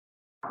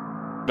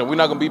We're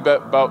not going to be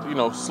about,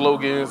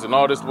 slogans and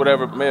all this,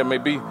 whatever it may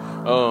be.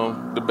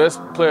 The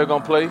best player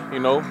going to play,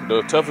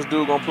 the toughest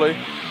dude going to play,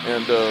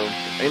 and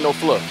ain't no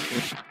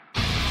fluff.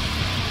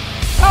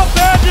 How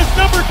bad does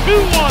number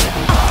 2 want it?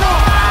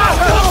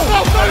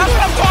 That's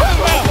what I'm talking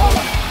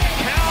about.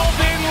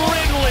 Calvin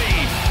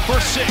Ridley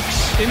for 6.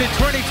 In the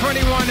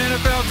 2021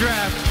 NFL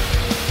Draft,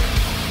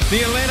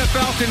 the Atlanta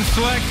Falcons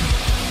select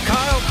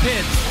Kyle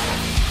Pitts.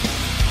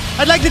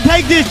 I'd like to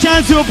take this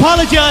chance to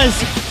apologize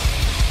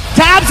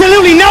to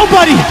absolutely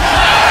nobody.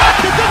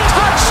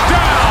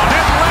 Touchdown,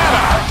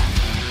 Atlanta.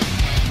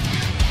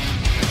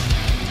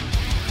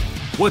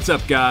 What's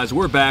up, guys?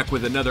 We're back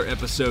with another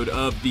episode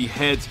of the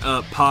Heads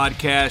Up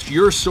Podcast,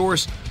 your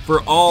source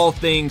for all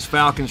things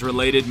Falcons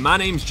related. My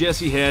name's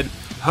Jesse Head,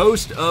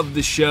 host of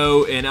the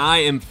show, and I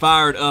am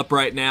fired up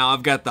right now.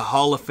 I've got the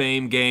Hall of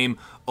Fame game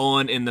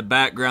on in the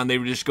background. They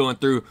were just going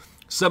through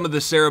some of the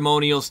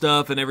ceremonial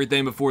stuff and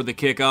everything before the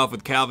kickoff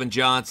with Calvin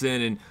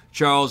Johnson and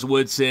Charles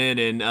Woodson,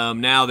 and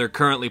now they're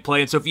currently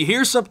playing. So if you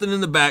hear something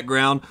in the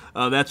background,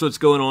 that's what's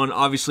going on.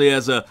 Obviously,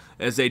 as a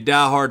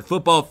diehard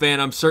football fan,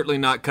 I'm certainly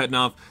not cutting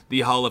off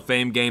the Hall of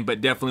Fame game, but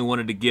definitely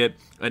wanted to get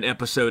an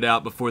episode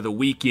out before the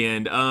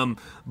weekend.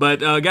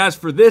 But guys,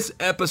 for this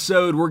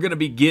episode, we're going to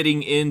be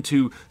getting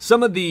into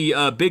some of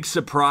the big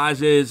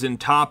surprises and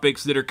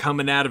topics that are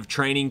coming out of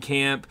training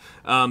camp,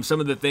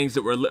 some of the things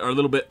that are a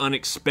little bit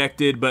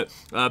unexpected. But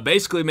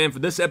basically, man, for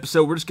this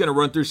episode, we're just going to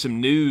run through some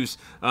news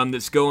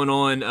that's going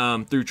on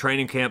through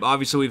training camp.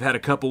 Obviously, we've had a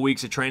couple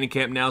weeks of training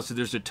camp now, so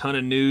there's a ton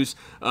of news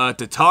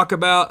to talk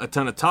about, a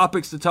ton of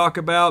topics to talk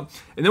about.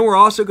 And then we're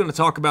also going to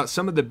talk about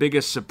some of the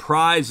biggest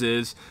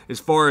surprises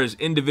as far as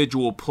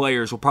individual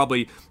players. We'll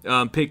probably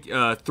pick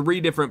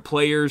 3 different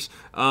players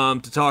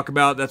to talk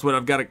about. That's what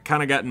I've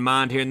got in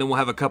mind here. And then we'll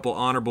have a couple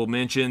honorable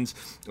mentions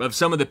of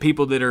some of the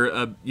people that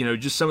are,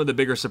 just some of the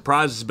bigger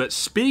surprises. But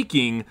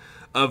speaking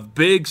of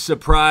big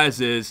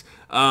surprises,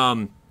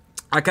 I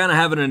kind of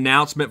have an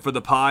announcement for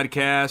the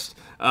podcast.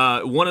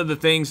 One of the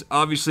things,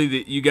 obviously,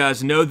 that you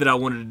guys know that I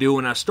wanted to do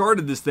when I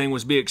started this thing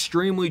was be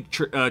extremely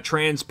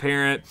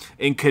transparent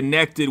and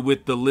connected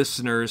with the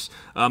listeners.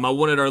 I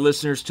wanted our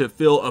listeners to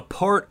feel a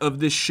part of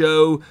this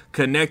show,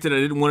 connected. I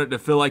didn't want it to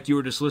feel like you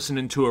were just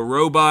listening to a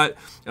robot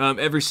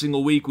every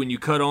single week when you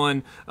cut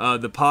on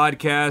the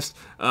podcast.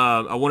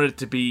 I wanted it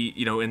to be,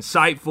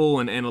 insightful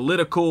and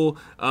analytical,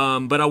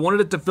 but I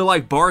wanted it to feel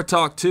like bar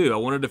talk too. I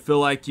wanted to feel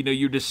like,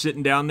 you're just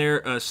sitting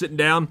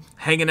down,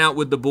 hanging out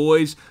with the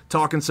boys,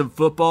 talking some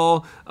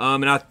football,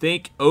 and I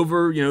think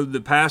over,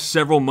 the past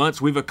several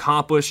months we've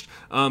accomplished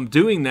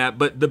doing that.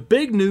 But the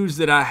big news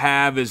that I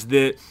have is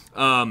that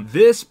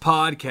this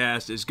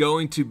podcast is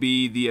going to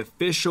be the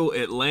official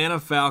Atlanta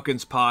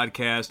Falcons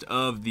podcast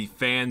of the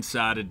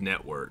Fansided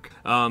Network.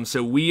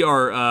 So we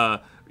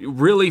are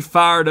really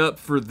fired up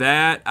for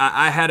that.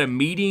 I had a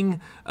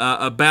meeting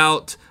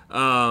about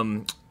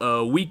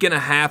a week and a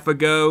half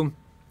ago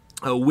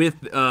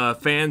with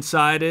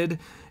Fansided.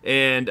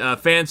 And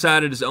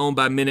Fansided is owned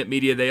by Minute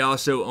Media. They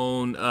also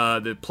own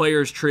the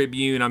Players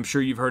Tribune. I'm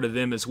sure you've heard of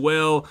them as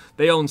well.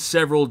 They own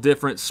several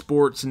different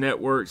sports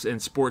networks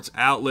and sports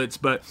outlets,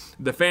 but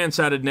the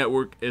Fansided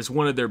Network is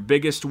one of their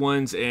biggest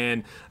ones.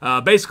 And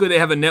basically, they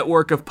have a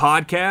network of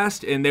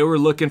podcasts, and they were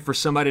looking for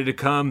somebody to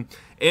come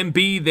and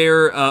be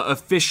their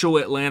official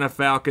Atlanta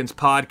Falcons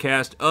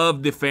podcast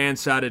of the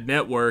Fansided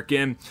Network.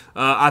 And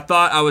I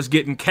thought I was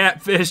getting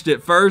catfished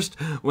at first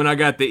when I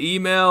got the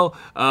email,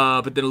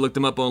 but then I looked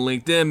them up on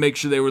LinkedIn, make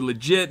sure they were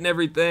legit and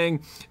everything,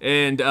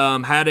 and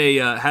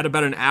had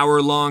about an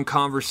hour-long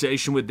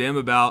conversation with them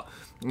about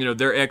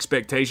their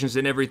expectations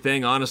and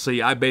everything.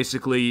 Honestly, they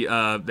basically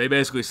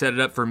set it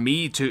up for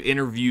me to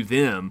interview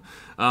them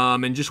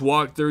and just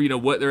walk through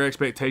what their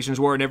expectations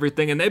were and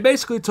everything. And they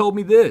basically told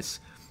me this: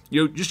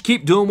 just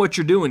keep doing what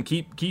you're doing,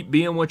 keep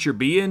being what you're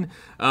being,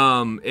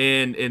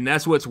 and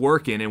that's what's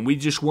working. And we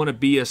just want to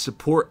be a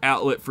support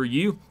outlet for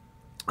you.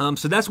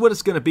 So that's what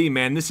it's going to be,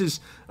 man. This is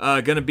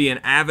going to be an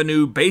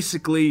avenue,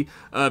 basically,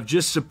 of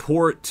just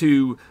support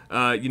to,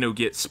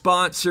 get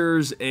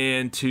sponsors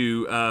and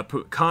to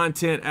put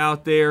content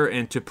out there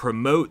and to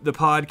promote the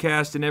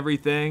podcast and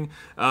everything.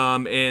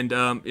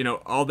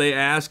 All they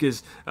ask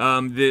is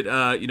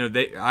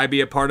that I be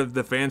a part of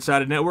the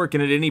Fansided Network,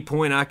 and at any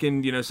point I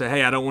can, say,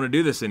 hey, I don't want to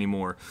do this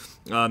anymore.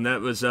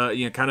 That was,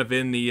 kind of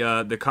in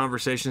the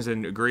conversations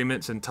and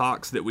agreements and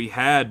talks that we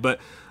had, but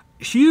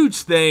huge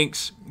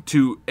thanks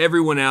to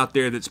everyone out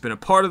there that's been a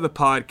part of the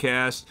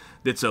podcast,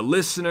 that's a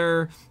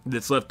listener,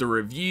 that's left a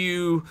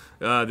review,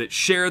 that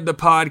shared the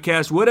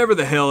podcast, whatever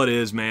the hell it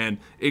is, man.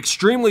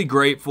 Extremely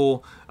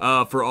grateful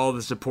for all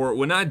the support.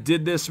 When I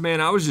did this, man,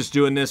 I was just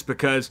doing this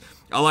because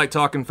I like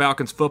talking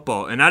Falcons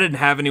football, and I didn't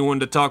have anyone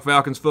to talk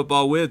Falcons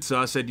football with,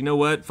 so I said, you know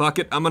what, fuck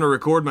it, I'm going to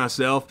record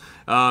myself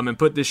and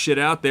put this shit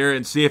out there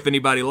and see if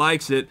anybody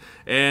likes it,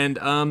 and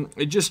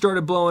it just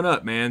started blowing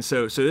up, man.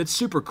 So it's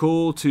super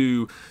cool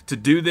to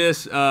do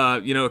this,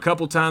 a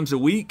couple times a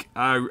week.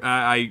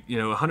 I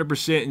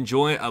 100%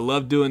 enjoy it. I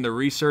love doing the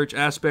research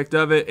aspect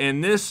of it,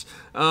 and this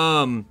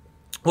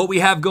what we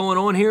have going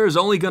on here is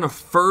only going to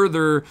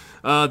further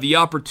the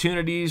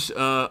opportunities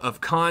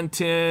of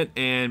content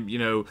and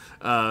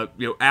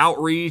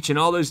outreach and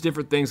all those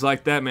different things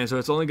like that, man. So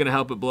it's only going to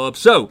help it blow up.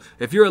 So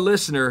if you're a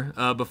listener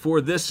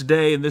before this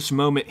day and this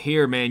moment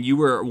here, man, you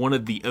were one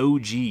of the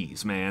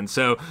OGs, man.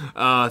 So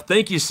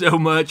thank you so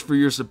much for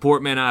your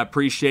support, man. I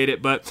appreciate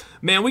it. But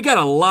man, we got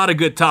a lot of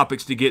good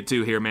topics to get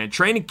to here, man.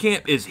 Training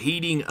camp is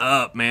heating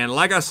up, man.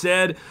 Like I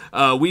said,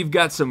 we've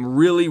got some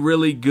really,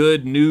 really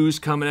good news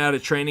coming out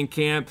of training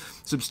camp.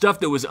 Some stuff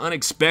that was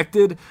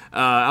unexpected.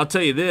 I'll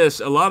tell you this,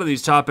 a lot of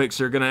these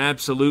topics are going to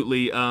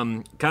absolutely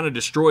kind of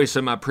destroy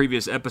some of my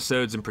previous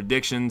episodes and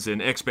predictions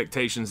and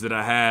expectations that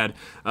I had,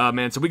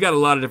 man. So we got a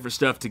lot of different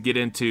stuff to get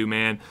into,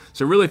 man.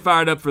 So really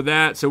fired up for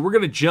that. So we're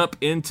going to jump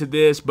into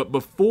this, but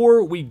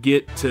before we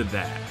get to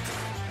that,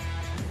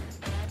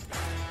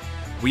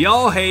 we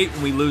all hate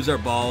when we lose our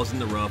balls in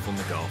the rough on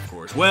the golf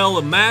course. Well,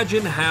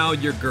 imagine how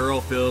your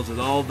girl feels with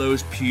all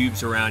those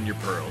pubes around your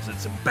pearls.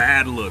 It's a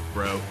bad look,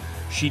 bro.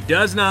 She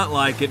does not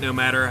like it no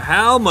matter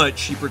how much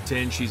she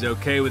pretends she's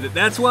okay with it.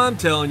 That's why I'm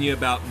telling you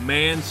about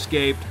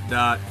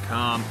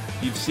Manscaped.com.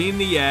 You've seen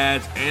the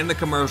ads and the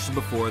commercials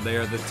before. They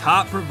are the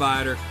top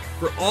provider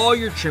for all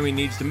your trimming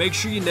needs to make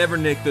sure you never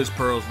nick those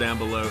pearls down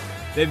below.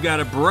 They've got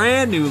a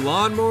brand new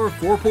Lawnmower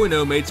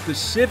 4.0 made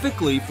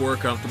specifically for a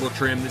comfortable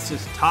trim. This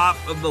is top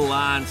of the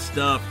line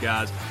stuff,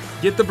 guys.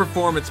 Get the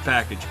performance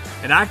package,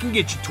 and I can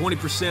get you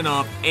 20%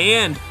 off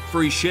and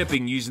free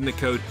shipping using the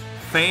code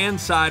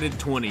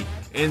FANSIDED20.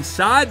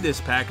 Inside this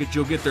package,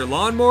 you'll get their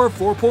Lawnmower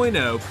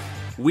 4.0,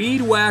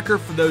 Weed Whacker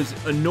for those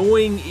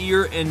annoying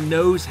ear and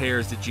nose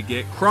hairs that you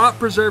get, Crop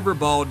Preserver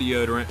Ball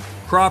Deodorant,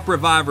 Crop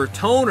Reviver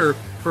Toner,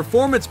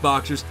 Performance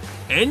Boxers,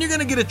 and you're going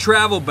to get a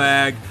travel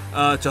bag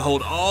to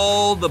hold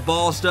all the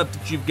ball stuff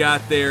that you've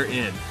got there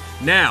in.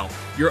 Now,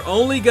 you're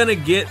only going to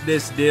get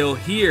this deal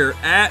here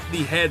at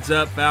the Heads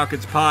Up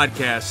Falcons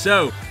podcast.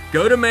 So,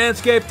 go to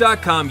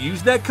Manscaped.com,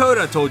 use that code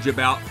I told you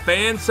about,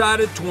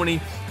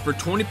 FANSIDED20, for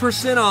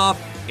 20% off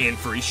and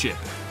free shipping.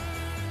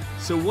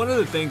 So one of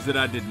the things that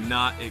I did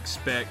not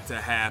expect to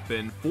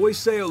happen,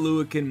 Foyesay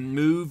Oluokun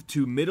moved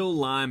to middle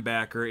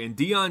linebacker, and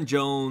Deion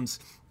Jones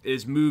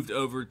is moved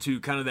over to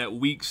kind of that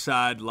weak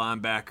side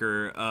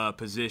linebacker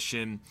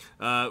position,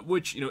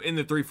 which, in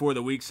the 3-4,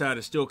 the weak side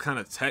is still kind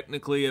of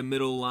technically a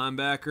middle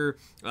linebacker,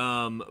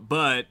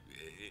 but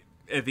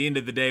at the end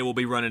of the day, we'll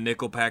be running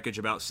nickel package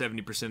about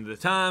 70% of the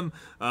time,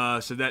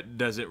 so that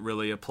doesn't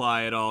really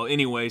apply at all.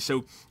 Anyway,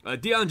 so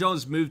Deion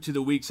Jones moved to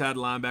the weak side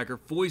linebacker,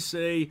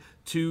 Foyesay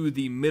to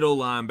the middle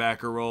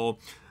linebacker role.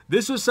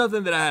 This was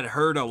something that I had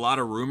heard a lot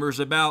of rumors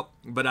about,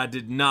 but I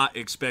did not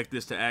expect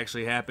this to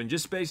actually happen.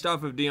 Just based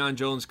off of Deion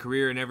Jones'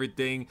 career and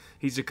everything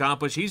he's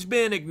accomplished, he's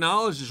been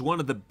acknowledged as one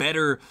of the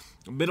better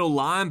middle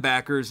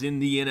linebackers in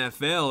the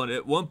NFL. And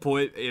at one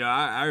point,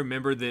 I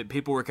remember that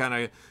people were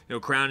kind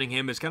of, crowning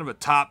him as kind of a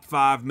top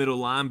 5 middle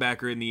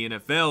linebacker in the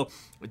NFL.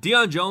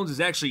 Deion Jones is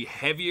actually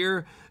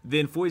heavier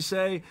than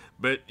Foyesay,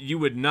 but you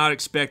would not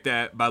expect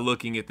that by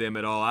looking at them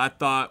at all. I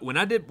thought when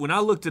I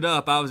looked it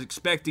up, I was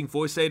expecting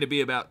Foyesay to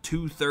be about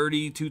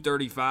 230,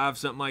 235,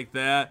 something like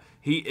that.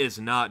 He is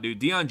not, dude.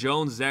 Deion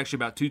Jones is actually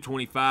about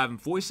 225,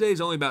 and Foyesay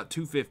is only about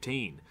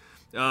 215.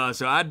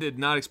 So I did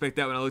not expect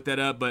that when I looked that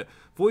up, but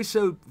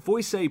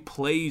Foyesay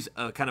plays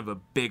a kind of a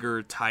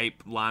bigger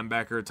type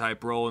linebacker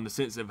type role in the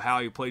sense of how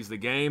he plays the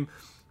game.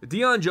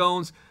 Deion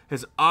Jones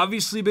has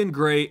obviously been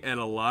great at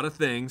a lot of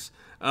things.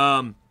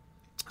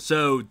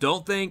 So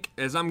don't think,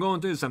 as I'm going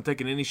through this, I'm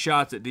taking any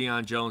shots at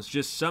Deion Jones.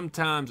 Just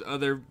sometimes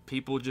other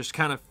people just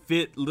kind of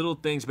fit little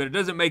things better. It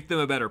doesn't make them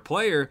a better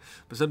player,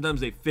 but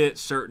sometimes they fit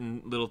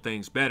certain little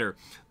things better.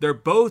 They're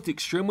both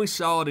extremely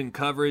solid in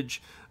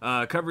coverage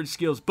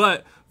skills,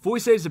 but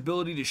Foyesay's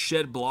ability to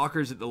shed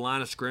blockers at the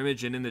line of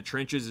scrimmage and in the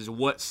trenches is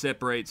what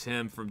separates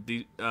him from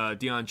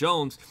Deion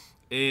Jones,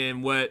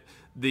 and what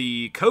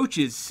the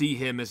coaches see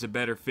him as a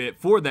better fit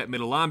for that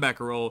middle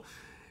linebacker role.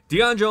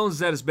 Deion Jones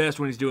is at his best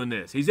when he's doing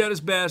this. He's at his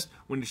best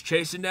when he's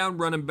chasing down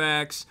running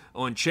backs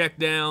on check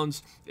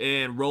downs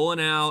and rolling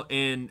out,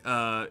 and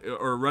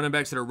or running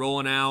backs that are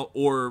rolling out,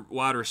 or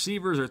wide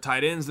receivers or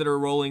tight ends that are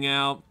rolling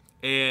out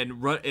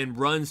and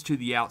runs to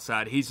the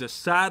outside. He's a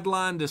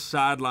sideline to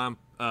sideline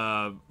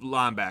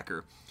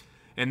linebacker,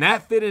 and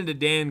that fit into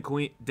Dan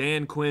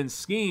Quinn's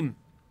scheme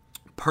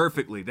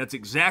perfectly. That's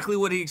exactly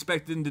what he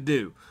expected him to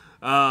do.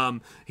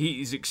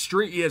 He's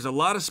extreme. He has a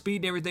lot of speed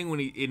and everything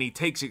and he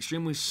takes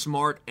extremely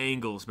smart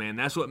angles, man.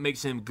 That's what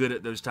makes him good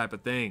at those type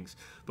of things.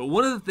 But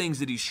one of the things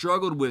that he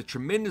struggled with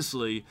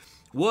tremendously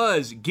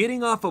was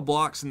getting off of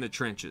blocks in the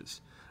trenches.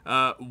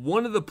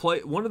 One of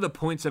the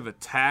points of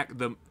attack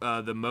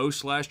the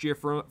most last year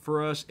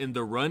for us in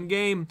the run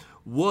game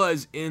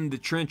was in the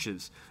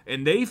trenches,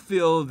 and they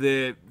feel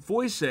that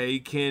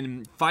Foyesay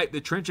can fight the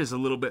trenches a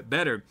little bit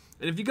better.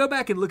 And if you go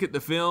back and look at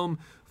the film,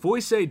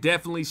 Foyesay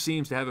definitely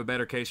seems to have a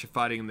better case for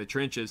fighting in the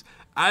trenches.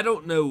 I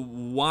don't know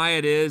why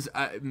it is.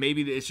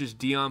 Maybe it's just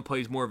Deion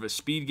plays more of a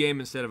speed game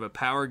instead of a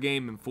power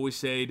game, and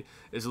Foyesay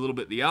is a little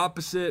bit the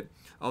opposite.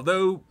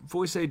 Although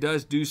Foyesay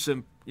does do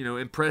some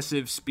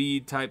impressive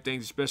speed type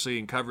things, especially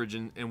in coverage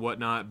and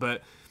whatnot.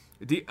 But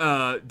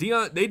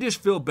Deion, they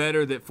just feel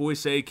better that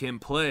Foyce can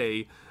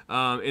play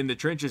in the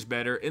trenches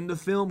better, and the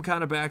film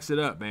kind of backs it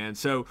up, man.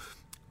 So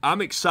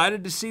I'm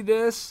excited to see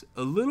this.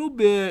 A little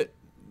bit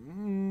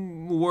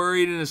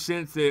worried in a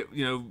sense that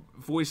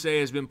Foyce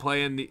has been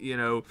playing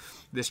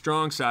the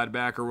strong side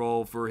backer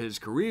role for his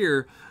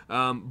career,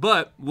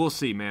 but we'll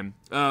see, man.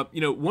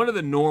 One of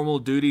the normal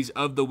duties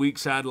of the weak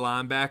side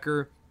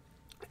linebacker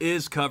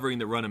is covering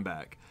the running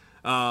back.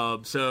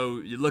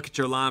 So you look at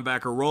your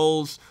linebacker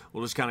roles.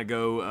 We'll just kind of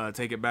go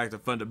take it back to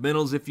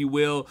fundamentals, if you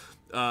will.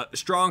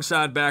 Strong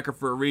side backer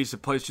for a reason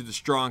plays to the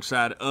strong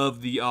side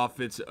of the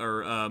offense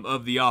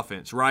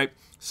right?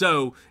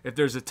 So if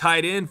there's a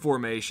tight end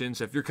formation,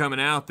 so if you're coming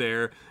out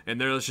there and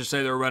let's just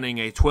say they're running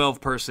a 12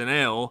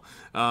 personnel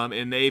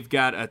and they've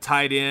got a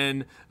tight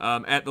end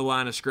at the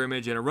line of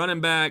scrimmage and a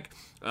running back,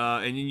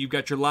 and then you've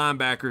got your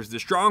linebackers. The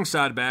strong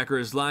side backer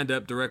is lined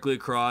up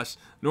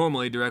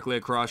normally directly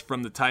across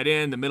from the tight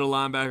end. The middle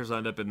linebacker is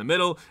lined up in the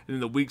middle, and then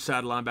the weak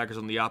side linebacker is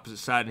on the opposite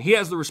side, and he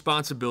has the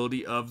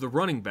responsibility of the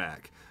running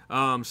back.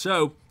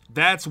 So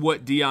that's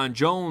what Deion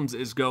Jones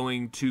is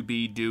going to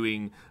be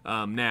doing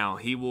now.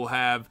 He will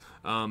have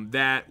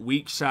that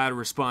weak side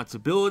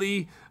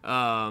responsibility,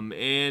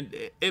 and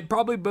it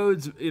probably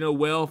bodes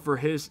well for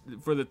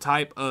the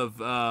type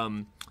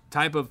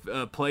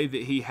of play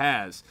that he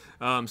has.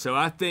 So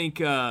I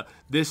think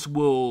this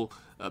will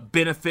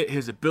benefit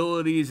his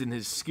abilities and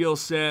his skill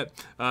set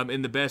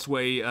in the best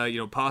way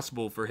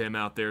possible for him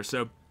out there.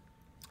 So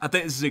I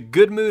think this is a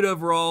good mood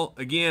overall.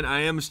 Again,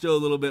 I am still a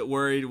little bit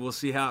worried. We'll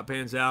see how it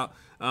pans out.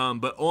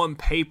 But on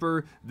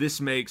paper,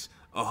 this makes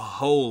a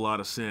whole lot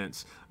of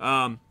sense.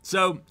 The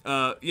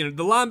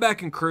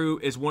linebacking crew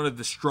is one of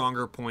the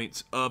stronger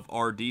points of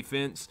our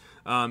defense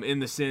in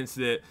the sense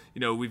that,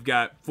 we've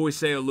got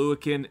Foyce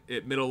Oluokun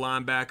at middle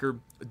linebacker,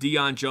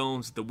 Deion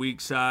Jones at the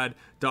weak side,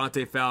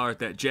 Dante Fowler at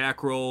that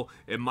jack role,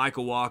 and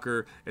Michael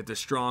Walker at the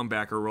strong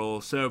backer role.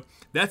 So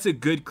that's a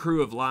good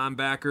crew of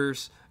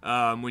linebackers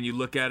when you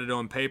look at it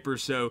on paper.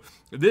 So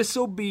this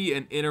will be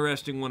an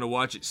interesting one to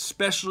watch,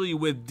 especially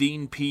with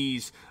Dean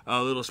Pease,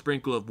 a little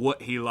sprinkle of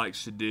what he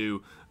likes to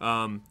do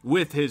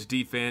with his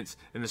defense,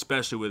 and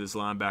especially with his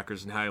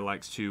linebackers and how he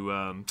likes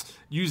to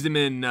use them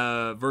in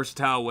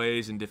versatile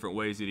ways and different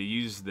ways that he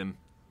uses them.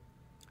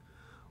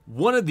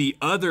 One of the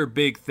other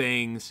big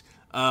things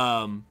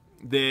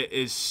that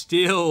is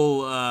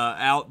still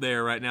out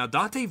there right now,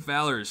 Dante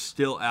Fowler is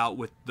still out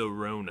with the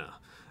Rona.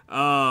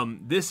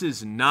 This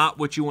is not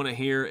what you want to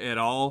hear at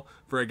all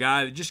for a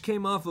guy that just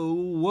came off of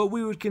what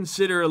we would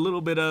consider a little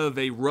bit of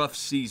a rough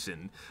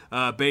season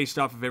based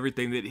off of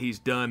everything that he's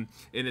done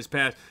in his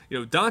past.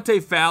 Dante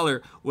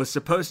Fowler was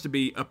supposed to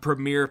be a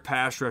premier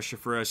pass rusher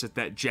for us at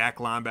that jack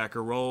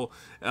linebacker role.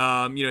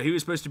 He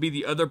was supposed to be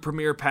the other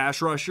premier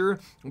pass rusher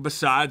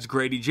besides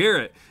Grady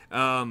Jarrett.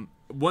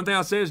 One thing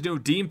I'll say is,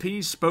 Dean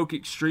Pease spoke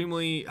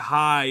extremely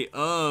high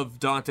of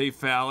Dante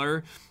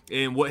Fowler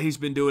and what he's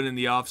been doing in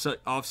the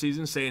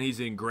offseason, saying he's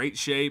in great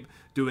shape,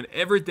 doing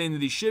everything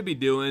that he should be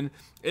doing.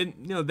 And,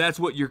 that's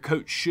what your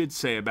coach should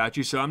say about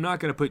you. So I'm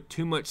not going to put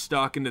too much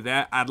stock into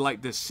that. I'd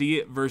like to see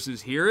it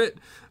versus hear it.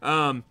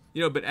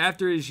 But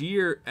after his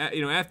year,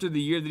 after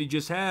the year that he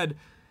just had,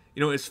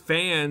 as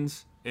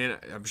fans, and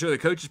I'm sure the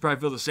coaches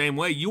probably feel the same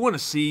way, you want to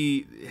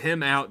see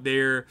him out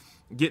there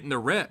getting the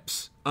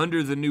reps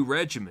under the new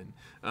regimen.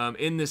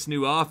 In this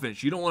new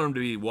offense, you don't want him to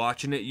be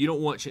watching it. You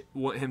don't want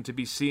him to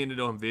be seeing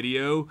it on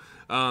video.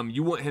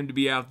 You want him to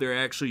be out there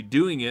actually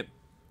doing it,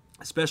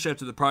 especially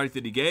after the product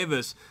that he gave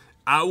us.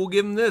 I will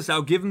give him this.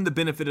 I'll give him the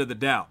benefit of the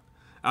doubt.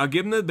 I'll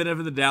give him the benefit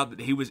of the doubt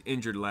that he was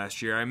injured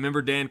last year. I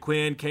remember Dan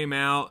Quinn came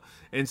out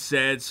and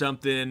said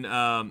something.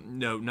 No,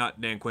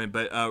 not Dan Quinn,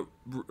 but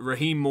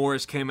Raheem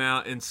Morris came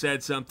out and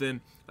said something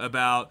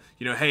about,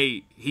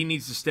 hey, he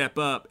needs to step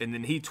up. And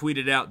then he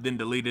tweeted out, then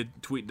deleted,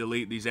 tweet,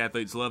 delete. These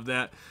athletes love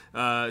that.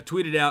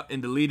 Tweeted out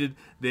and deleted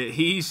that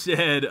he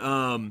said,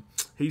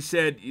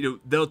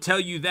 they'll tell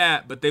you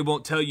that, but they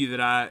won't tell you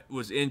that I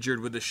was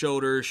injured with the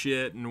shoulder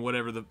shit and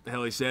whatever the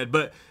hell he said.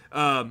 But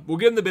we'll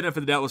give him the benefit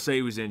of the doubt. We'll say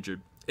he was injured.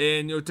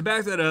 And to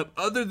back that up,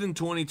 other than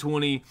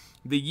 2020,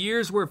 the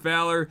years where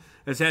Fowler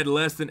has had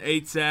less than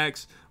 8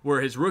 sacks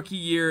were his rookie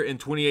year in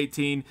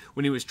 2018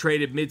 when he was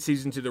traded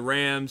midseason to the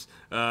Rams.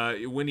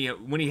 When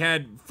he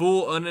had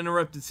full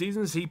uninterrupted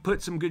seasons, he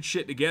put some good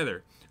shit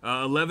together.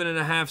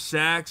 11.5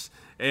 sacks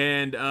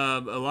and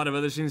a lot of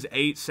other things,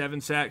 8,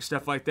 7 sacks,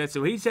 stuff like that.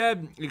 So he's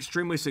had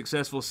extremely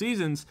successful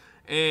seasons,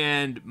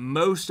 and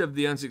most of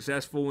the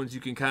unsuccessful ones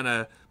you can kind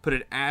of put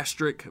an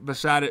asterisk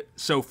beside it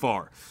so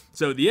far.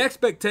 So the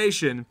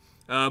expectation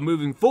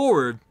moving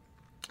forward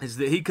is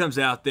that he comes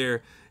out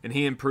there and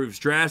he improves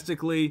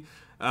drastically.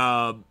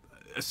 A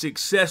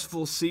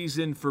successful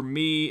season for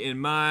me, in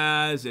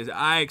my eyes, is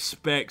I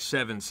expect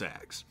 7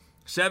 sacks.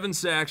 7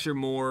 sacks or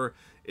more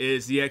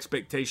is the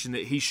expectation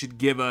that he should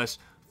give us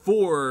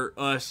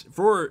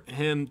for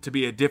him to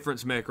be a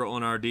difference maker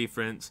on our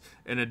defense,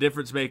 and a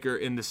difference maker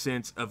in the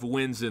sense of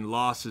wins and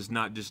losses,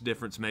 not just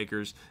difference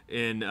makers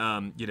in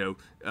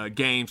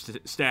games,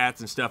 stats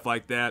and stuff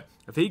like that.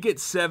 If he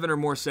gets 7 or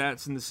more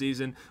stats in the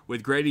season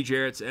with Grady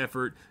Jarrett's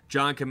effort,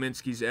 John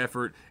Kaminsky's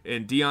effort,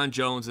 and Deion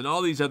Jones and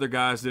all these other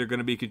guys that are going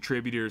to be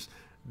contributors,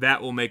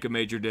 that will make a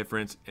major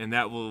difference, and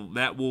that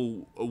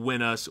will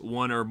win us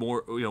one or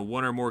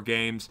more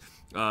games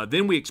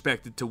than we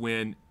expected to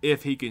win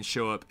if he can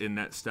show up in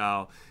that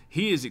style.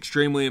 He is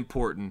extremely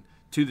important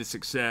to the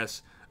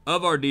success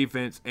of our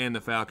defense and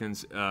the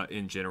Falcons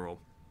in general.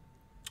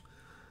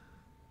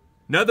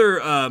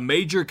 Another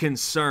major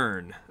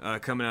concern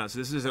coming out, so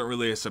this isn't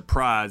really a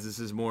surprise, this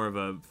is more of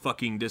a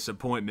fucking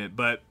disappointment,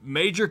 but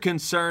major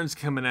concerns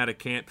coming out of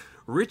camp.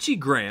 Richie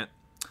Grant,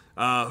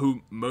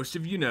 who most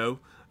of you know,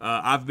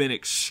 I've been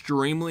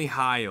extremely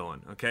high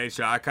on. Okay,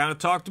 so I kind of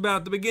talked about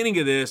at the beginning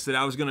of this that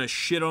I was going to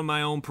shit on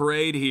my own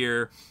parade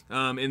here,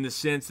 in the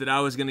sense that I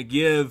was going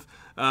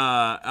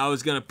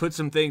to put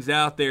some things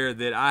out there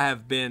that I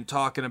have been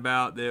talking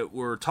about that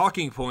were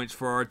talking points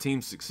for our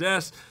team's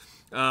success.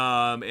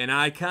 And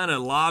I kind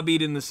of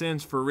lobbied in the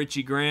sense for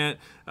Richie Grant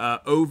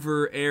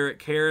over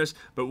Eric Harris.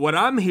 But what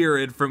I'm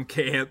hearing from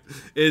camp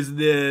is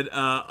that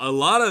a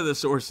lot of the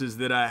sources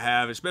that I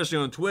have, especially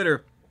on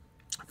Twitter,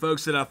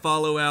 folks that I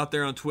follow out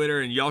there on Twitter,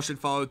 and y'all should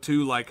follow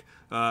too, like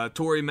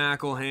Tori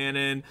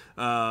McElhannon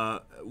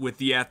with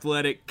The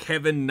Athletic,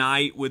 Kevin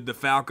Knight with The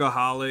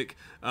Falcoholic.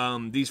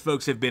 These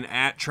folks have been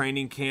at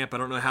training camp. I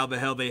don't know how the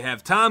hell they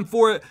have time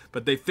for it,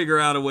 but they figure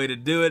out a way to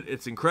do it.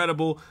 It's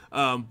incredible.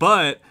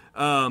 But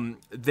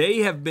they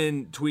have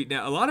been tweeting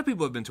out, a lot of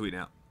people have been tweeting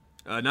out,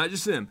 not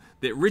just them,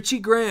 that Richie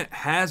Grant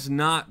has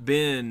not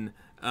been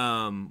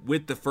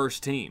with the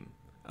first team.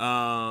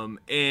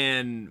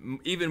 And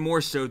even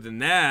more so than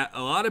that,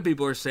 a lot of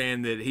people are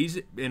saying that he's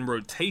in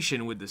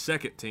rotation with the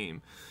second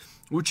team,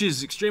 which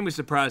is extremely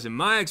surprising.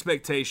 My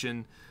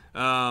expectation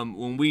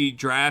when we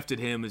drafted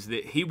him is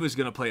that he was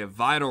going to play a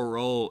vital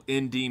role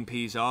in Dean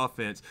Peay's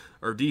offense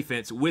or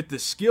defense with the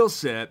skill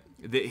set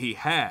that he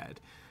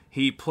had.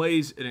 He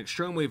plays an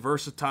extremely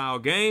versatile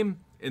game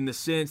in the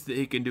sense that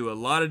he can do a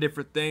lot of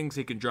different things.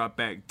 He can drop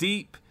back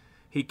deep.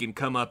 He can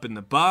come up in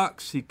the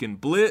box. He can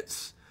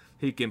blitz.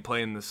 He can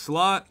play in the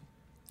slot.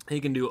 He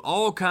can do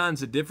all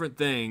kinds of different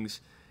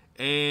things,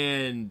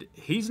 and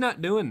he's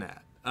not doing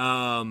that.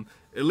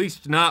 At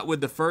least not with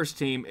the first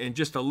team, and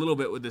just a little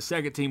bit with the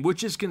second team,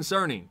 which is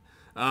concerning.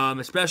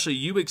 Especially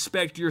you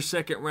expect your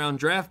second-round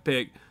draft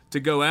pick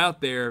to go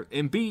out there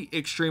and be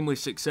extremely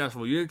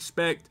successful. You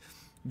expect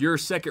your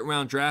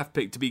second-round draft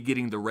pick to be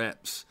getting the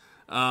reps.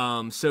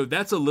 So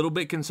that's a little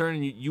bit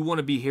concerning. You want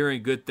to be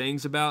hearing good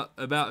things about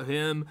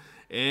him,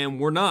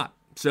 and we're not.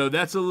 So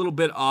that's a little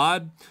bit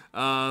odd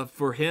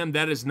for him.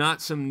 That is not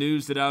some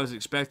news that I was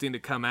expecting to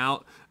come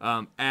out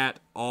at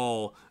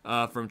all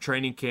from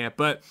training camp.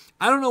 But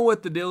I don't know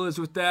what the deal is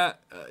with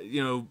that.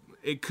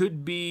 It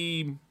could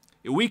be,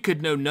 we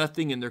could know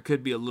nothing, and there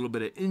could be a little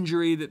bit of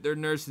injury that they're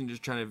nursing,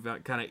 just trying to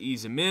kind of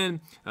ease him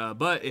in.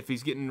 But if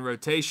he's getting in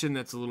rotation,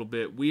 that's a little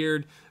bit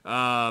weird.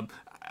 I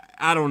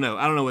don't know.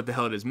 I don't know what the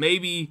hell it is.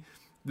 Maybe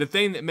the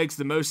thing that makes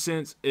the most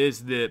sense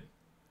is that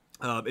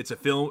it's a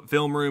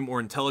film room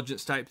or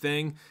intelligence type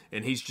thing,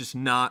 and he's just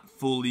not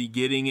fully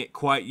getting it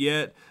quite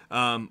yet.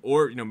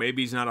 Or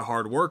maybe he's not a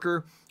hard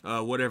worker.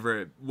 Whatever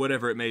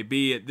it may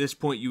be. At this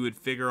point, you would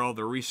figure all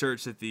the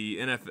research that these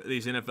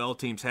NFL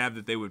teams have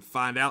that they would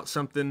find out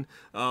something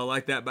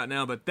like that by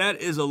now. But that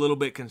is a little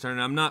bit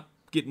concerning. I'm not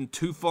getting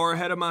too far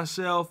ahead of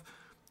myself,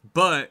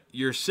 but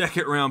your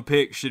second round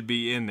pick should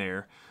be in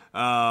there.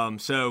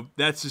 So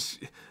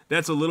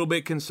that's a little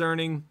bit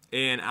concerning,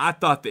 and I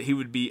thought that he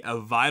would be a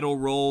vital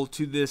role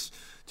to this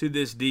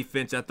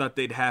defense. I thought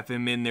they'd have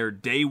him in there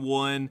day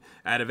one.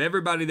 Out of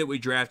everybody that we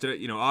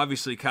drafted,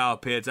 obviously Kyle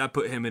Pitts, I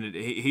put him in it.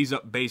 He's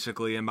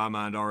basically in my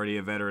mind already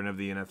a veteran of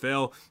the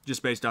NFL,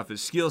 just based off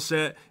his skill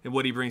set and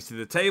what he brings to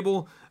the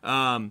table.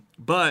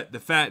 But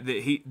the fact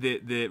that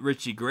that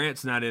Richie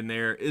Grant's not in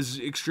there is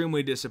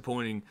extremely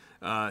disappointing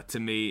to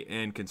me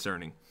and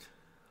concerning.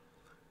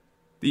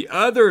 The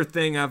other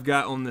thing I've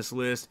got on this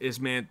list is,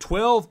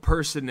 12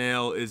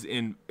 personnel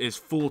is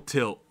full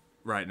tilt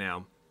right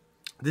now.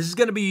 This is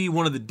going to be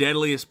one of the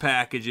deadliest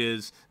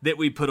packages that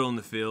we put on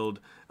the field.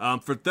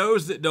 For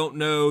those that don't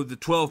know, the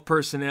 12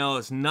 personnel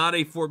is not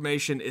a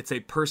formation, it's a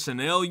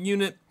personnel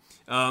unit.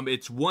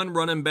 It's one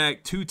running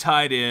back, 2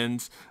 tight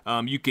ends.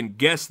 You can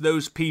guess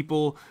those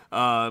people.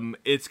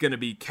 It's going to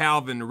be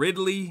Calvin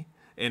Ridley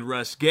and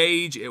Russ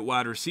Gage at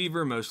wide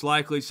receiver, most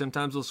likely.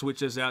 Sometimes they'll switch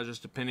this out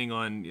just depending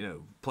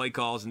on, play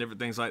calls and different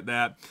things like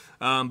that.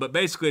 But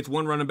basically, it's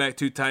one running back,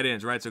 2 tight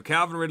ends, right? So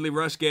Calvin Ridley,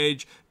 Russ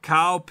Gage,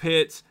 Kyle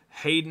Pitts,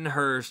 Hayden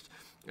Hurst,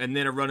 and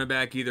then a running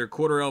back, either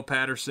Cordarrelle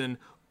Patterson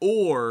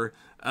or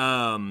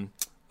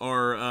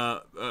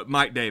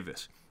Mike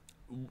Davis.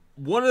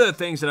 One of the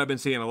things that I've been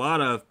seeing a lot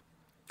of,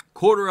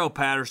 Cordarrelle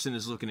Patterson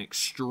is looking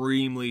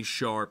extremely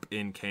sharp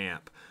in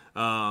camp.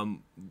 A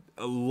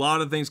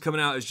lot of things coming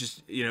out is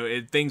just,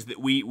 things that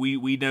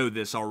we know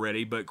this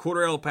already, but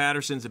Cordarrelle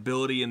Patterson's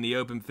ability in the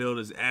open field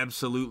is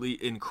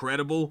absolutely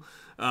incredible.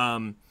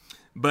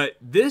 But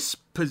this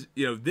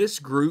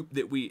group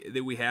that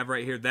we have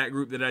right here, that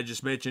group that I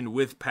just mentioned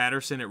with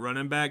Patterson at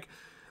running back,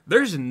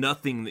 there's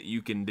nothing that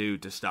you can do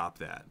to stop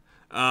that.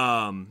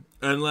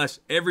 Unless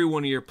every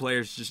one of your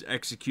players is just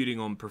executing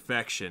on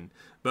perfection.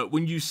 But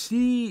when you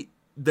see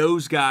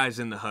those guys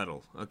in the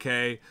huddle,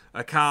 okay,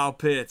 a Kyle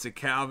Pitts, a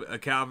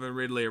Calvin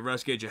Ridley, a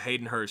Russ Gage, a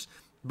Hayden Hurst,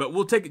 but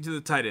we'll take it to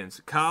the tight ends,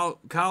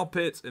 Kyle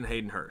Pitts and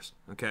Hayden Hurst,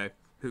 okay?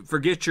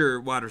 Forget your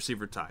wide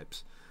receiver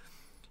types.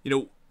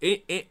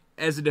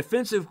 As a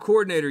defensive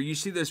coordinator, you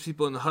see those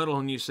people in the huddle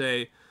and you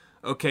say,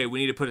 okay, we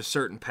need to put a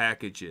certain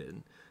package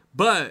in.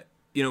 But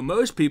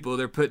most people,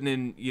 they're putting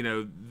in,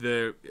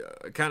 the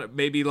kind of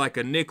maybe like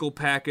a nickel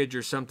package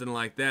or something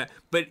like that.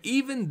 But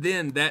even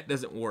then, that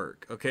doesn't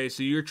work, okay?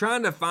 So you're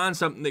trying to find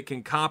something that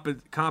can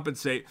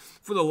compensate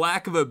for the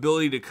lack of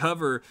ability to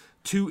cover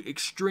two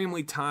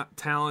extremely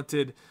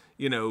talented,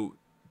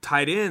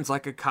 tight ends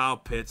like a Kyle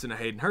Pitts and a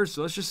Hayden Hurst.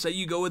 So let's just say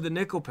you go with the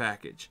nickel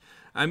package.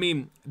 I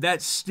mean,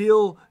 that's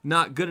still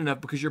not good enough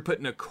because you're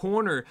putting a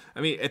corner. I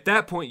mean, at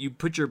that point, you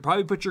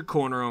probably put your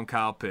corner on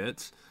Kyle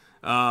Pitts.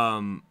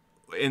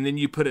 And then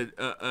you put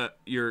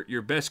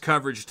your best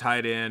coverage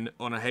tight end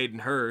on a Hayden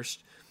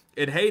Hurst,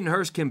 and Hayden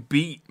Hurst can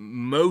beat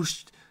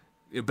most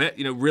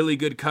really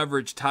good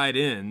coverage tight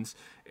ends,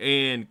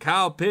 and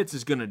Kyle Pitts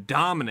is going to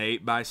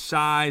dominate by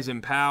size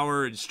and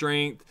power and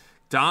strength,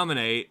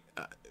 dominate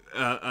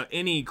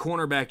any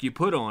cornerback you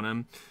put on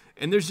him,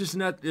 and there's just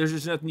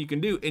nothing you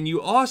can do. And you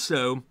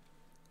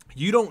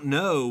don't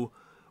know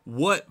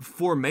what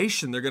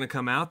formation they're going to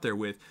come out there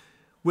with.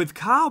 With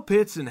Kyle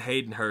Pitts and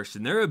Hayden Hurst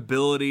and their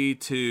ability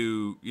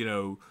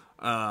to,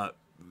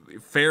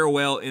 fare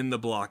well in the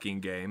blocking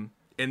game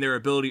and their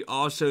ability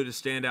also to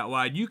stand out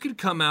wide, you could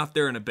come out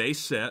there in a base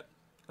set,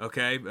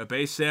 okay, a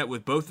base set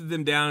with both of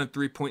them down in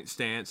three-point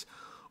stance,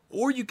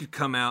 or you could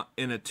come out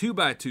in a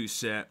 2x2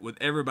 set with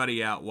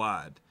everybody out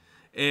wide.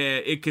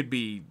 It could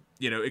be,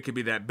 it could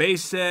be that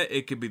base set,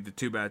 it could be the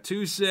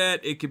 2x2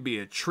 set, it could be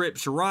a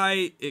trips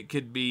right, it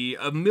could be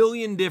a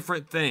million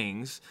different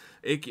things.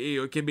 It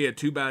can be a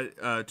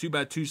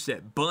 2x2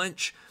 set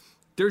bunch.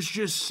 There's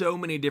just so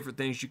many different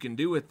things you can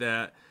do with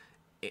that,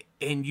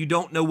 and you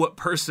don't know what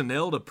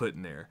personnel to put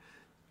in there.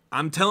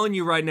 I'm telling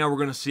you right now, we're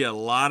going to see a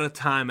lot of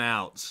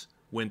timeouts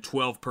when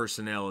 12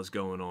 personnel is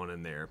going on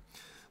in there.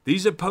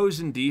 These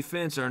opposing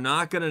defense are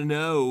not going to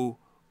know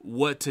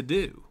what to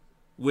do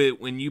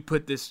when you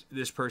put this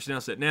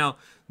personnel set. Now,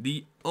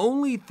 the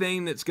only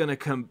thing that's going to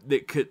come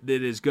that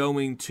is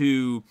going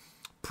to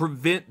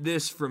prevent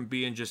this from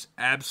being just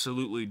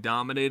absolutely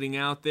dominating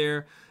out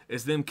there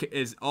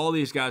is all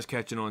these guys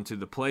catching on to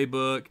the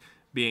playbook,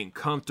 being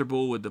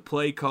comfortable with the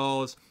play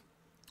calls,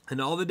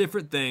 and all the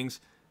different things.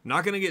 I'm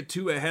not going to get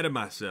too ahead of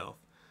myself.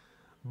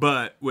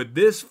 But with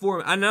this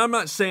form, and I'm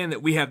not saying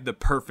that we have the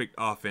perfect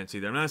offense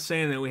either. I'm not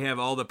saying that we have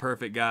all the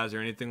perfect guys or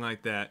anything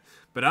like that.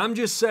 But I'm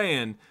just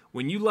saying,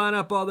 when you line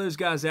up all those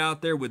guys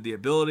out there with the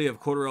ability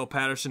of Cordarrelle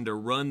Patterson to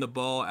run the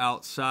ball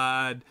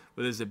outside,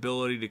 with his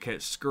ability to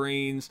catch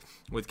screens,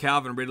 with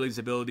Calvin Ridley's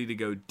ability to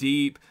go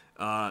deep,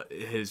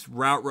 his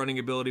route running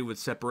ability with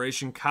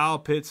separation, Kyle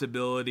Pitts'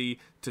 ability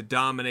to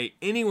dominate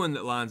anyone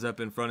that lines up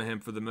in front of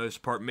him for the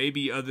most part.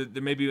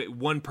 There may be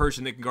one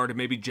person that can guard him,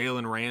 maybe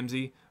Jalen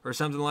Ramsey or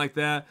something like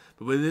that.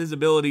 But with his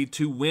ability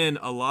to win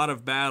a lot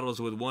of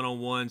battles with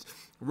one-on-ones,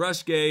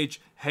 Russ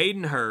Gage,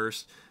 Hayden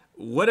Hurst,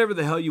 whatever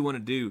the hell you want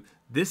to do,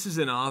 this is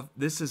an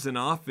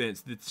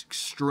offense that's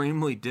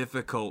extremely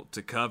difficult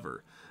to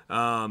cover.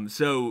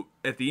 So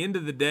at the end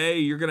of the day,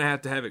 you're going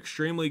to have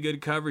extremely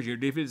good coverage. Your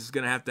defense is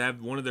going to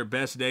have one of their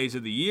best days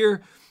of the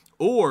year,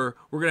 or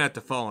we're going to have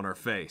to fall on our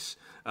face.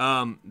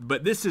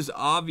 But this is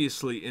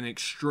obviously an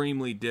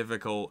extremely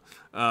difficult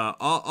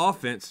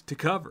offense to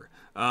cover.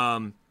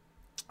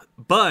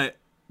 But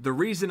the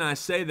reason I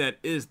say that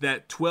is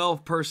that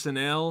 12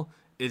 personnel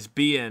is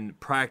being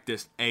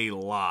practiced a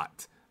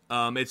lot.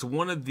 It's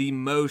one of the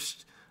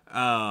most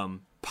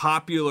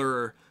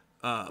popular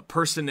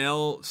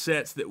personnel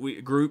sets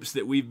groups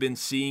that we've been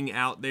seeing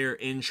out there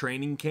in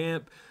training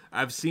camp.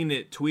 I've seen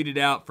it tweeted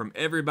out from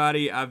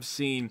everybody. I've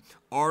seen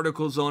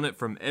articles on it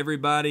from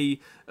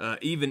everybody.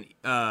 Even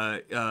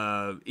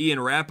Ian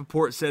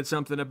Rappaport said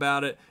something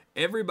about it.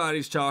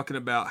 Everybody's talking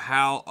about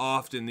how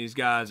often these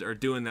guys are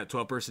doing that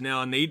 12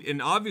 personnel,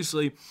 and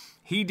obviously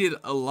he did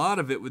a lot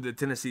of it with the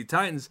Tennessee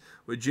Titans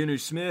with Jonnu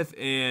Smith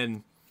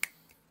and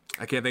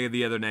I can't think of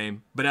the other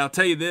name. But I'll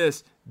tell you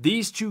this,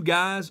 these two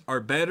guys are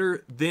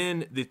better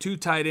than the two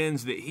tight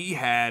ends that he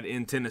had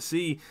in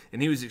Tennessee,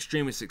 and he was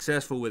extremely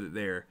successful with it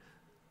there.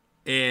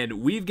 And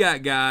we've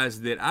got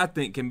guys that I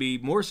think can be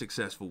more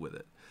successful with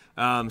it.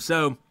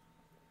 So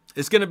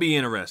it's going to be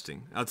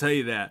interesting. I'll tell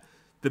you that.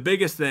 The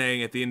biggest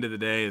thing at the end of the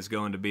day is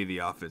going to be the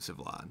offensive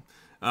line.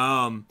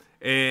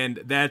 And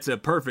that's a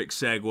perfect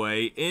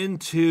segue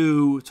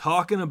into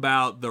talking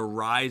about the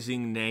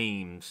rising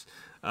names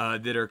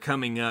that are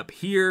coming up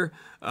here,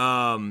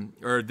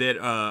 or that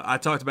I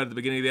talked about at the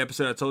beginning of the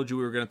episode. I told you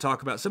we were going to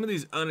talk about some of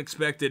these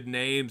unexpected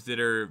names that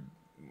are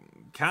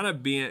kind of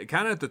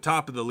at the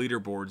top of the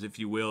leaderboards, if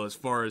you will, as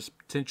far as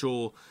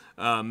potential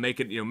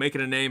making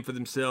a name for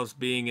themselves,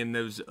 being in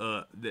those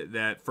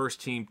that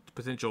first team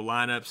potential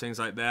lineups, things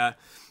like that.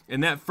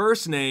 And that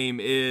first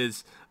name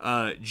is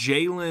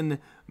Jalen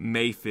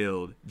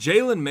Mayfield.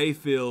 Jalen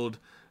Mayfield,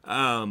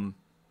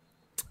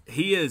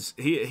 he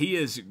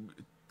is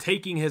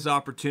taking his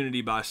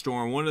opportunity by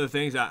storm. One of the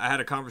things, I had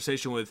a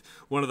conversation with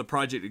one of the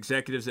project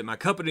executives at my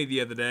company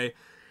the other day,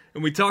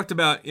 and we talked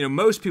about,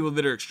 most people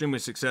that are extremely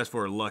successful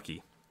are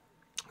lucky.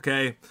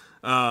 Okay?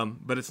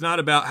 But it's not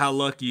about how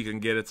lucky you can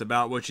get. It's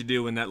about what you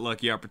do when that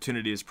lucky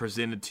opportunity is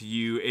presented to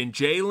you. And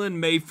Jalen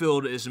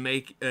Mayfield is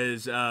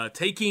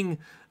taking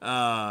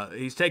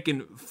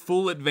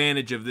full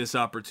advantage of this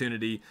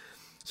opportunity.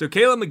 So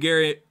Caleb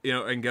McGarry,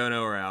 and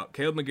Gono are out.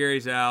 Caleb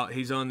McGarry's out.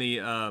 He's on the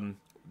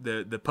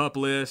PUP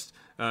list.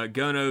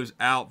 Gono's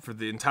out for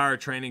the entire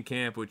training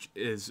camp, which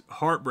is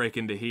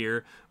heartbreaking to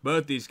hear,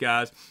 both these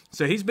guys.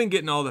 So he's been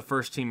getting all the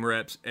first team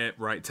reps at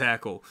right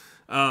tackle.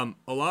 A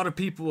lot of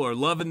people are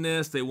loving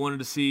this. They wanted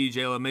to see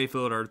Jalen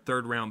Mayfield, our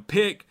third-round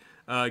pick,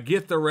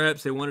 get the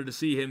reps. They wanted to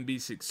see him be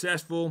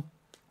successful,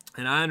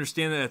 and I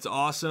understand that. That's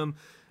awesome.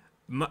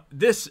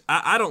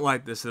 I don't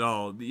like this at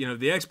all.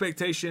 The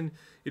expectation,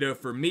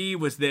 for me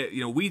was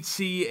that, we'd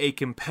see a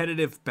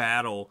competitive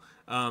battle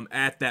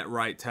at that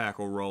right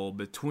tackle role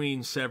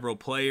between several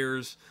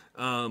players,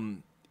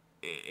 and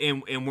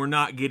we're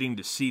not getting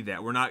to see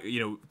that. We're not,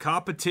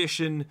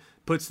 competition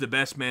puts the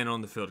best man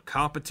on the field.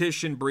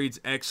 Competition breeds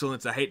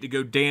excellence. I hate to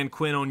go Dan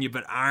Quinn on you,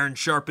 but iron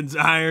sharpens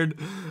iron.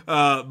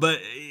 But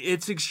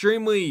it's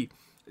extremely...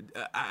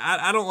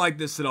 I don't like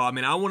this at all. I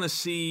mean, I want to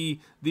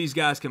see these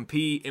guys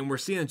compete, and we're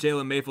seeing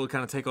Jalen Mayfield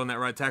kind of take on that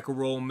right tackle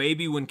role.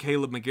 Maybe when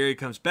Caleb McGarry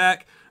comes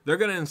back, they're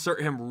going to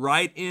insert him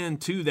right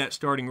into that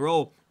starting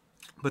role.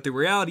 But the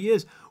reality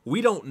is,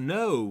 we don't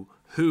know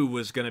who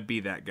was going to be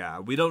that guy.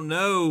 We don't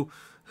know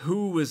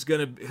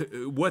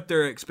what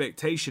their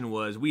expectation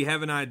was. We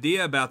have an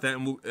idea about that,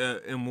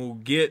 and we'll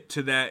get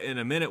to that in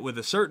a minute with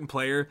a certain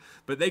player.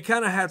 But they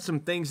kind of had some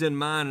things in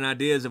mind and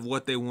ideas of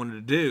what they wanted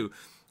to do.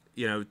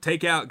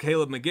 Take out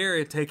Caleb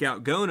McGarry, take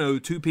out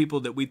Gono, two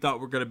people that we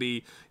thought were going to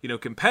be,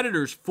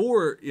 competitors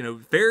for,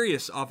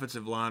 various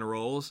offensive line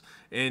roles,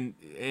 and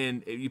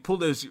you pull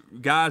those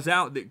guys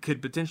out that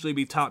could potentially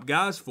be top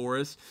guys for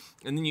us,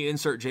 and then you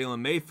insert Jalen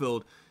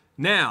Mayfield.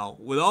 Now,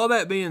 with all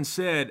that being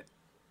said,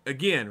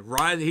 again,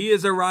 he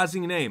is a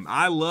rising name.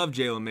 I love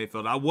Jalen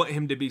Mayfield. I want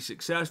him to be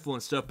successful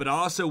and stuff, but I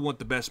also want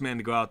the best man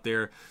to go out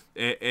there,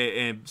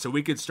 and so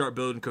we could start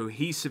building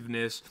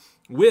cohesiveness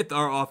with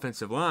our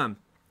offensive line.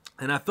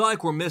 And I feel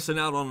like we're missing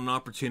out on an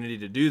opportunity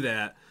to do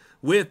that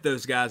with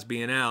those guys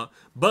being out.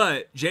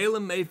 But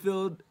Jalen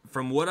Mayfield,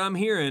 from what I'm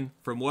hearing,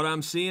 from what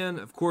I'm seeing,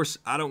 of course,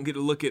 I don't get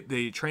to look at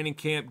the training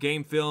camp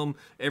game film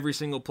every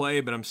single play,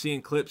 but I'm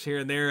seeing clips here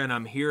and there, and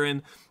I'm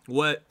hearing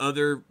what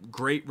other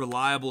great,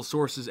 reliable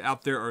sources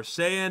out there are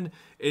saying.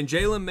 And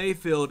Jalen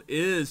Mayfield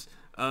is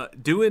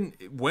doing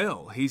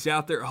well. He's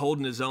out there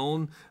holding his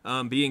own,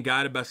 being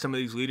guided by some of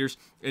these leaders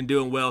and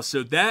doing well.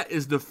 So that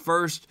is the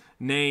first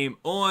name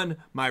on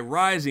my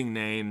rising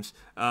names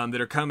that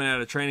are coming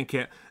out of training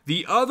camp.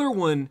 The other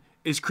one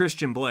is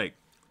Christian Blake.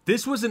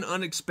 This was an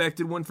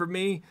unexpected one for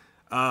me.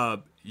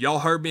 Y'all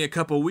heard me I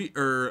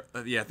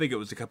think it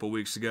was a couple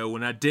weeks ago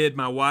when I did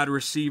my wide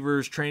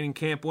receivers training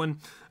camp one,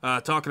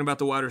 talking about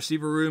the wide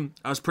receiver room.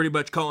 I was pretty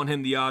much calling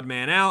him the odd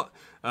man out,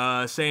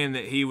 saying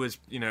that he was,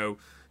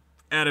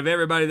 out of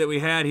everybody that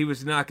we had, he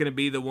was not going to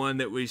be the one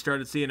that we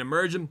started seeing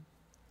emerging.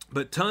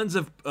 But tons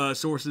of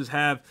sources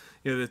have,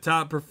 the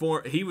top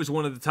he was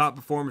one of the top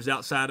performers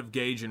outside of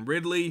Gage and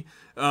Ridley.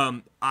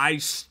 I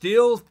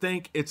still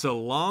think it's a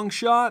long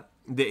shot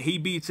that he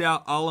beats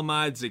out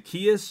Alamide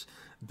Zaccheaus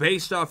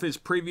based off his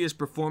previous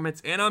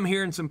performance. And I'm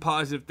hearing some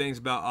positive things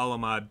about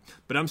Alamide,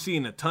 but I'm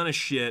seeing a ton of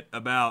shit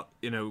about,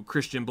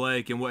 Christian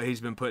Blake and what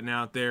he's been putting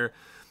out there.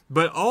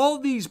 But all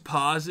these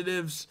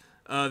positives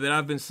that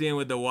I've been seeing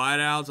with the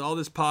wideouts, all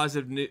this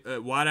positive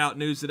wideout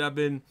news that I've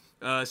been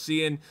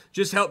seeing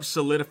just helps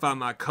solidify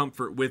my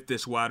comfort with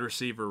this wide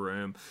receiver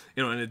room.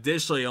 And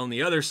additionally, on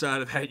the other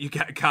side of that, you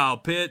got Kyle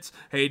Pitts,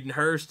 Hayden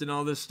Hurst, and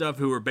all this stuff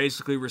who are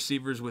basically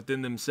receivers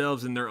within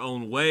themselves in their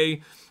own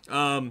way.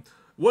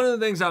 One of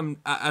the things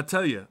I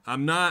tell you,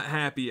 I'm not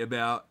happy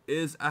about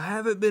is I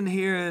haven't been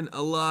hearing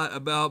a lot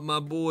about my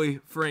boy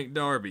Frank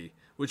Darby,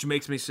 which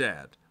makes me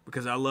sad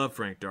because I love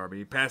Frank Darby.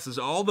 He passes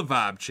all the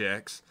vibe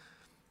checks,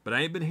 but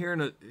I ain't been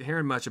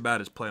hearing much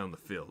about his play on the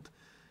field.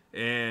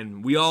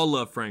 And we all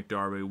love Frank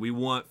Darby. We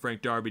want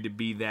Frank Darby to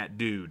be that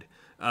dude.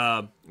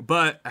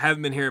 But I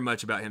haven't been hearing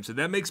much about him. So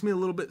that makes me a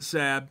little bit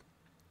sad.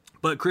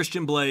 But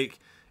Christian Blake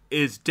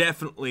is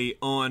definitely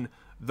on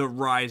the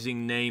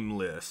rising name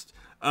list.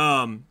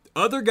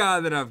 Other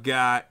guy that I've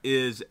got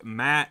is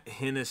Matt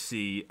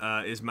Hennessy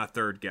is my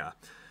third guy.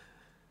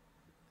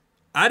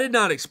 I did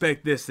not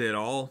expect this at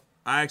all.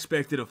 I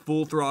expected a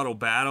full throttle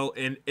battle,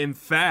 and in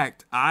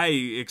fact, I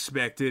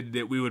expected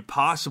that we would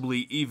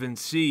possibly even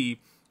see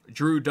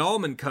Drew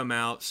Dahlman come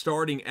out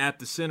starting at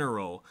the center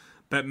role.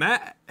 But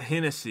Matt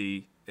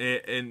Hennessy,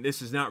 and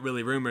this is not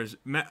really rumors,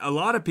 a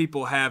lot of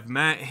people have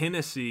Matt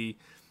Hennessy,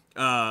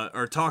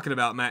 are talking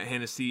about Matt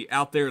Hennessy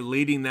out there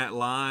leading that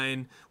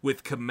line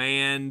with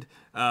command,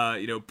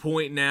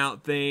 pointing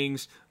out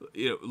things,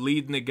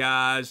 leading the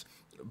guys,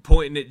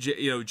 pointing at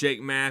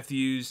Jake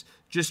Matthews,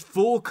 just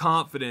full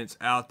confidence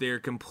out there,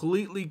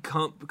 completely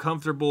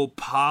comfortable,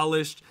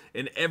 polished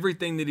in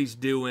everything that he's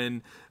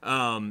doing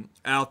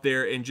out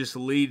there, and just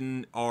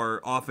leading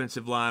our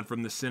offensive line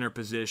from the center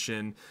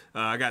position.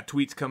 I got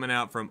tweets coming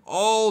out from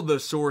all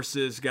the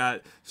sources,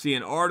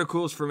 seeing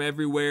articles from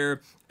everywhere.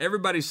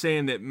 Everybody's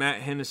saying that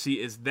Matt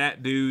Hennessy is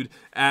that dude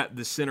at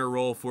the center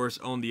role for us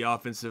on the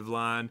offensive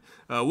line,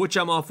 which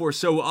I'm all for.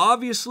 So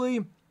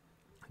obviously,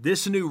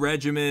 this new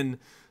regimen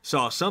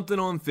saw something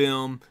on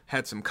film,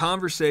 had some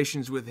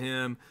conversations with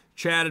him,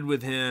 chatted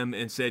with him,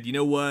 and said, you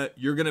know what,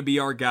 you're going to be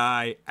our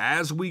guy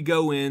as we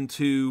go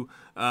into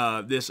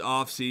this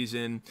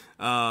offseason,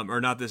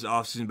 or not this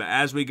offseason, but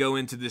as we go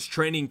into this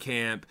training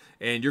camp,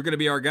 and you're going to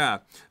be our guy,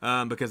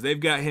 because they've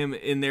got him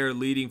in there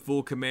leading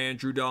full command.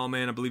 Drew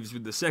Dahlman, I believe, is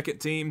with the second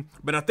team,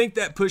 but I think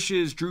that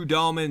pushes Drew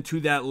Dahlman to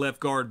that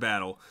left guard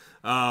battle.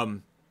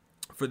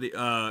 For the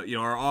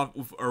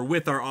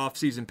with our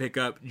offseason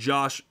pickup,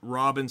 Josh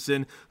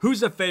Robinson,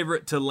 who's a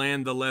favorite to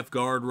land the left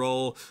guard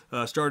role,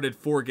 started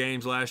 4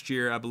 games last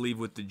year, I believe,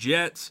 with the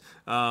Jets,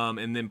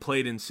 and then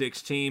played in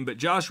 16. But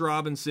Josh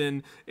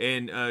Robinson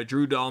and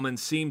Drew Dahlman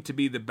seem to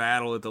be the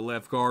battle at the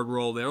left guard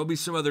role. There will be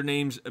some other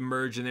names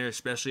emerge in there,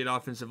 especially at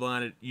offensive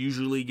line. It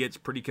usually gets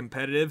pretty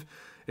competitive,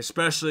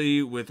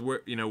 especially with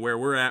where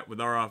we're at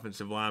with our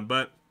offensive line.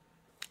 But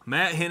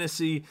Matt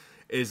Hennessy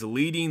is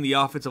leading the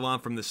offensive line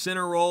from the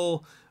center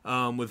role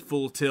with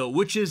full tilt,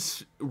 which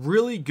is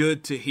really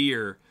good to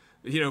hear,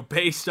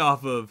 based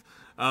off of,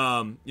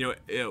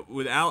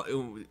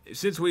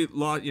 since we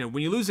lost,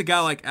 when you lose a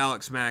guy like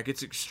Alex Mack,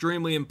 it's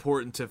extremely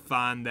important to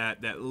find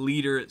that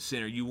leader at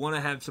center. You want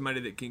to have somebody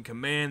that can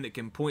command, that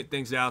can point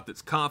things out,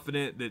 that's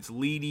confident, that's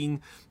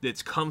leading,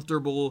 that's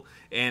comfortable,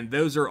 and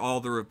those are all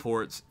the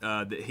reports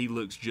that he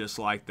looks just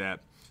like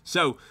that.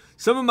 So,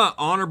 some of my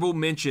honorable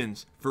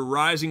mentions for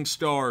rising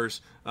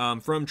stars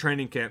from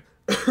training camp.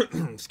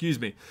 Excuse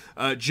me.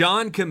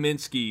 John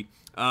Kaminsky.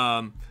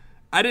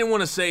 I didn't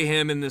want to say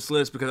him in this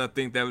list because I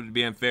think that would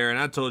be unfair, and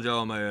I told y'all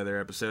on my other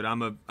episode,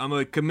 I'm a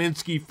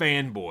Kaminsky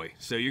fanboy.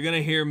 So you're going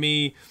to hear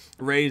me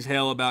raise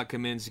hell about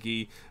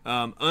Kaminsky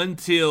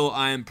until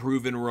I am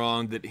proven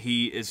wrong that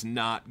he is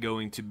not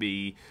going to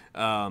be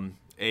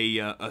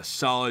a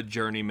solid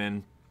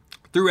journeyman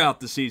throughout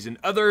the season.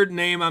 Other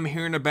name I'm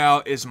hearing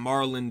about is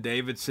Marlon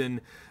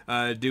Davidson,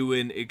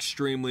 doing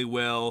extremely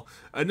well.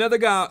 Another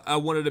guy I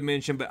wanted to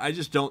mention, but I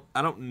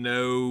don't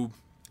know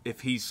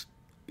if he's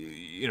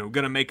going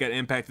to make an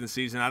impact in the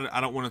season. I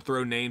don't want to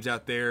throw names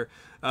out there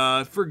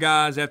for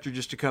guys after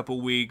just a couple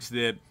weeks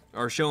that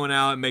are showing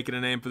out and making a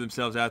name for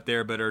themselves out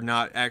there, but are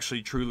not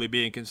actually truly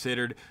being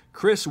considered.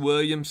 Chris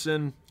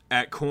Williamson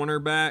at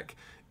cornerback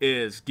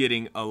is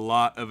getting a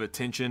lot of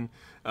attention,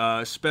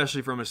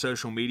 especially from a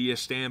social media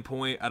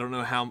standpoint. I don't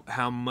know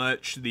how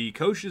much the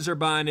coaches are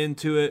buying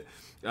into it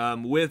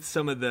with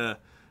some of the,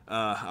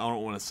 I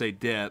don't want to say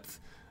depth,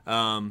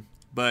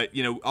 but,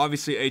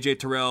 obviously A.J.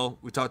 Terrell,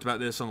 we talked about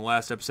this on the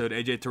last episode.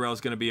 A.J. Terrell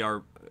is going to be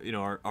our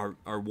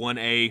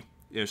 1A,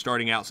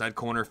 starting outside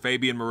corner.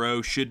 Fabian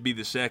Moreau should be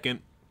the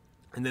second.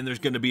 And then there's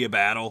going to be a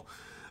battle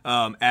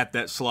at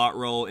that slot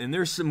role. And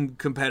there's some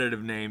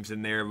competitive names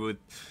in there with,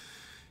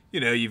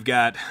 you've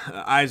got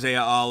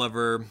Isaiah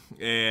Oliver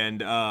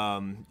and,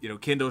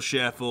 Kendall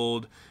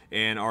Sheffield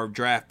and our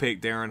draft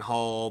pick, Darren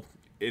Hall.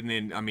 And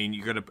then,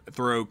 you're going to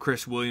throw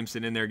Chris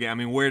Williamson in there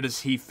again. Where does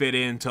he fit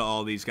into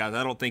all these guys?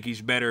 I don't think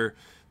he's better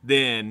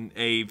than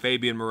a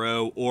Fabian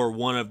Moreau or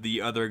one of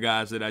the other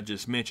guys that I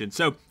just mentioned.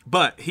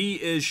 But he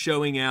is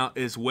showing out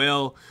as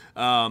well.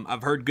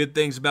 I've heard good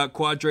things about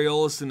Quadre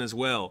Olison as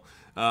well.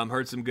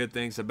 Heard some good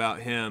things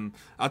about him.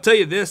 I'll tell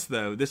you this,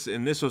 though.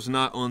 This was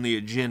not on the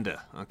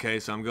agenda, okay?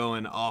 So I'm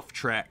going off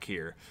track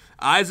here.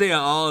 Isaiah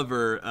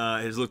Oliver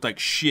has looked like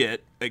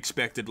shit,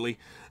 expectedly.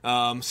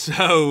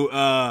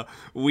 So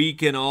we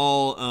can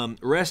all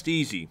rest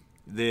easy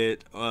that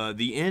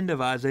the end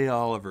of Isaiah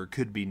Oliver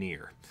could be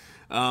near.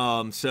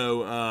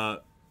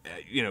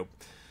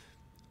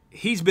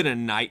 He's been a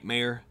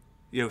nightmare,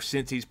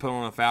 since he's put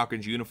on a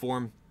Falcons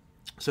uniform.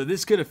 So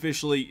this could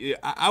officially,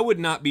 I would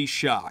not be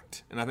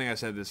shocked, and I think I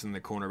said this in the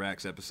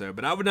cornerbacks episode,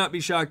 but I would not be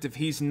shocked if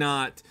he's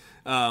not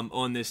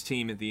on this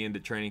team at the end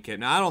of training camp.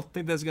 Now, I don't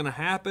think that's going to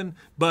happen,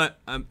 but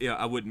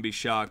I wouldn't be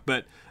shocked.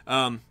 But,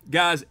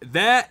 guys,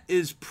 that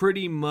is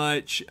pretty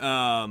much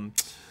a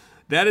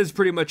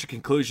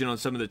conclusion on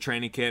some of the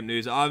training camp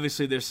news.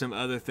 Obviously, there's some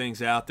other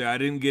things out there. I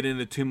didn't get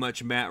into too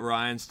much Matt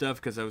Ryan stuff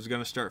because I was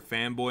going to start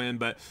fanboying,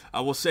 but I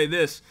will say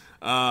this,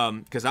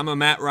 because I'm a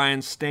Matt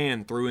Ryan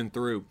stan through and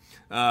through.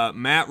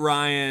 Matt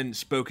Ryan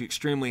spoke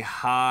extremely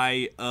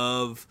high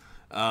of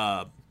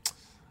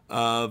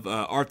of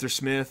Arthur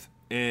Smith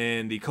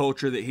and the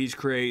culture that he's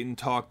creating,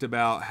 talked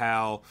about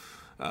how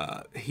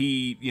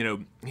he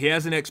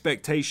has an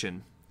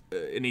expectation,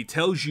 and he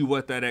tells you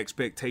what that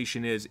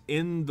expectation is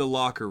in the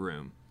locker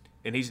room,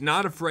 and he's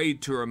not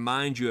afraid to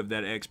remind you of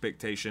that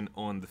expectation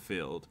on the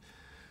field.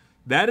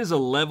 That is a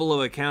level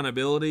of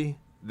accountability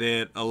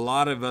that a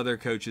lot of other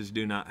coaches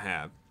do not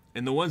have.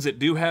 And the ones that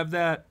do have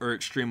that are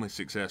extremely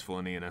successful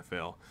in the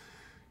NFL.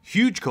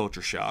 Huge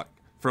culture shock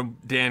from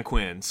Dan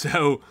Quinn.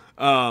 So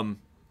a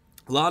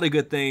lot of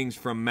good things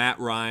from Matt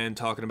Ryan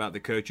talking about the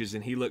coaches,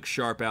 and he looks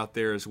sharp out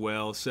there as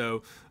well.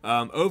 So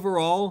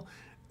overall,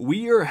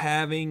 we are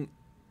having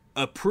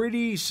a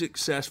pretty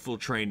successful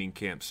training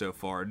camp so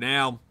far.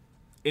 Now,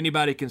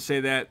 anybody can say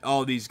that.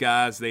 All these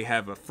guys, they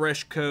have a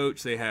fresh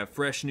coach. They have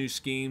fresh new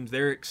schemes.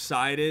 They're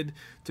excited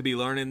to be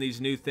learning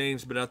these new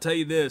things. But I'll tell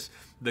you this,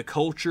 the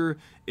culture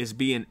is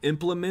being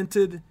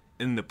implemented,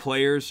 and the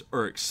players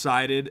are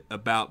excited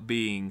about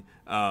being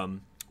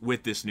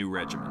with this new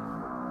regimen.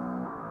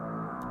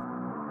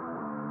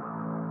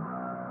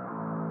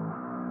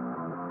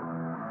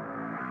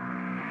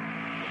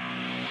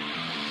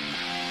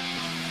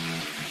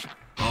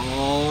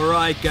 All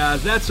right,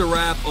 guys, that's a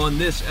wrap on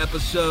this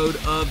episode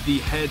of the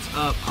Heads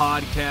Up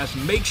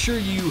Podcast. Make sure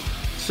you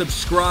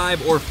subscribe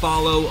or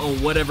follow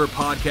on whatever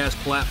podcast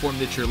platform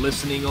that you're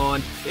listening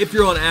on. If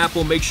you're on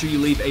Apple, make sure you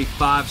leave a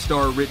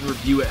 5-star written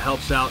review. It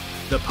helps out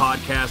the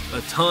podcast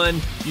a ton.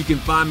 You can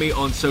find me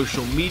on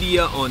social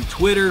media, on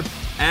Twitter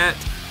at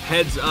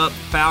Heads Up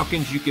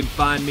Falcons. You can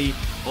find me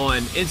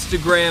on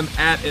Instagram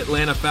at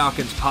Atlanta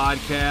Falcons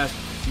Podcast.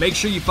 Make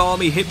sure you follow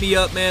me. Hit me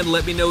up, man.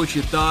 Let me know what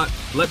you thought.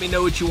 Let me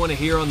know what you want to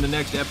hear on the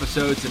next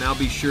episodes, and I'll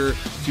be sure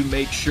to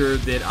make sure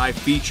that I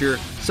feature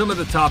some of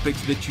the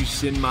topics that you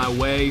send my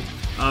way.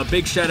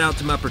 Big shout out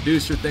to my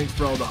producer. Thanks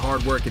for all the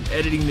hard work and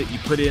editing that you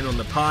put in on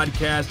the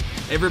podcast.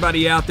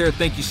 Everybody out there,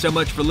 thank you so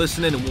much for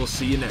listening, and we'll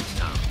see you next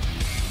time.